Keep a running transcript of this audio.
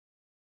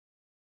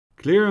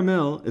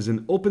ClearML is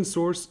an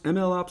open-source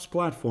MLOps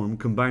platform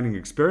combining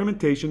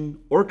experimentation,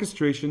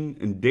 orchestration,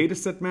 and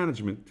dataset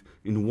management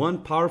in one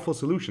powerful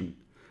solution.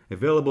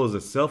 Available as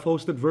a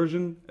self-hosted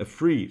version, a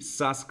free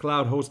SaaS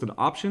cloud-hosted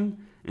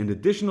option, and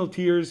additional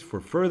tiers for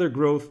further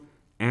growth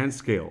and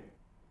scale.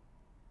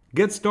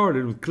 Get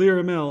started with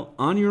ClearML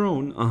on your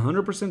own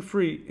 100%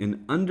 free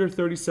in under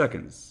 30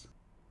 seconds.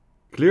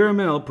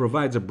 ClearML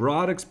provides a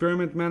broad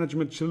experiment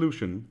management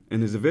solution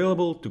and is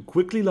available to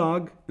quickly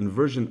log and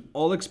version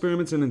all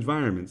experiments and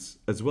environments,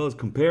 as well as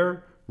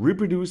compare,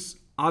 reproduce,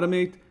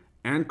 automate,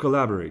 and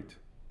collaborate.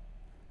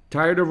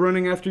 Tired of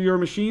running after your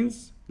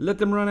machines? Let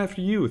them run after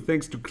you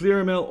thanks to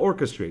ClearML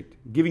Orchestrate,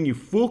 giving you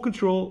full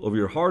control of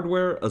your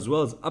hardware as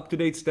well as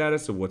up-to-date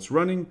status of what's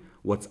running,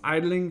 what's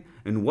idling,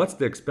 and what's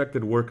the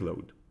expected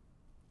workload.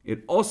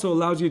 It also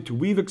allows you to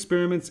weave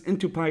experiments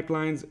into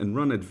pipelines and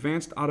run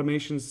advanced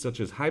automations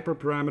such as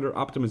hyperparameter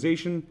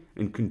optimization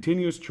and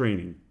continuous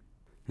training.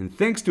 And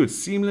thanks to its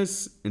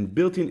seamless and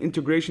built-in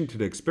integration to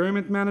the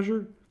experiment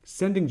manager,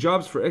 sending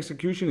jobs for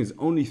execution is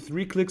only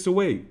 3 clicks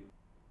away.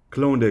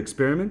 Clone the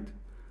experiment,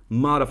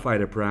 modify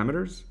the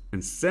parameters,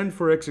 and send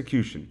for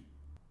execution.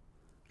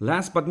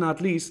 Last but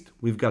not least,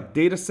 we've got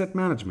dataset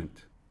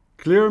management.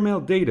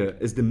 ClearML data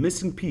is the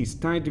missing piece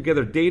tying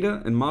together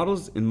data and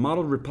models in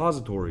model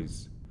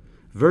repositories.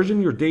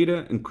 Version your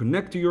data and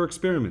connect to your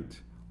experiment.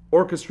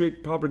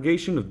 Orchestrate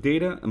propagation of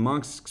data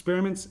amongst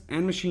experiments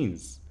and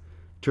machines.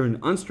 Turn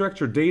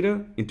unstructured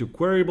data into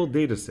queryable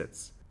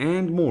datasets,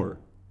 and more.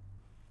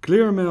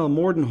 ClearML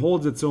more than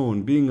holds its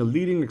own, being a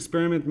leading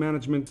experiment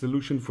management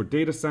solution for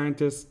data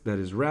scientists that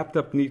is wrapped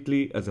up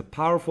neatly as a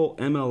powerful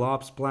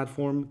MLOps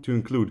platform to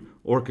include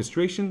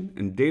orchestration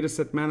and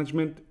dataset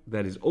management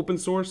that is open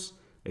source,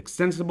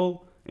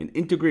 extensible, and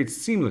integrates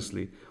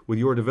seamlessly with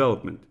your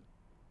development.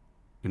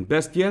 And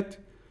best yet,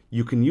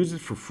 you can use it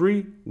for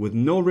free with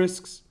no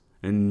risks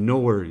and no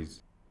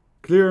worries.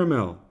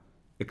 ClearML,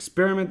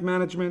 experiment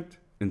management,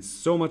 and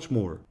so much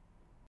more.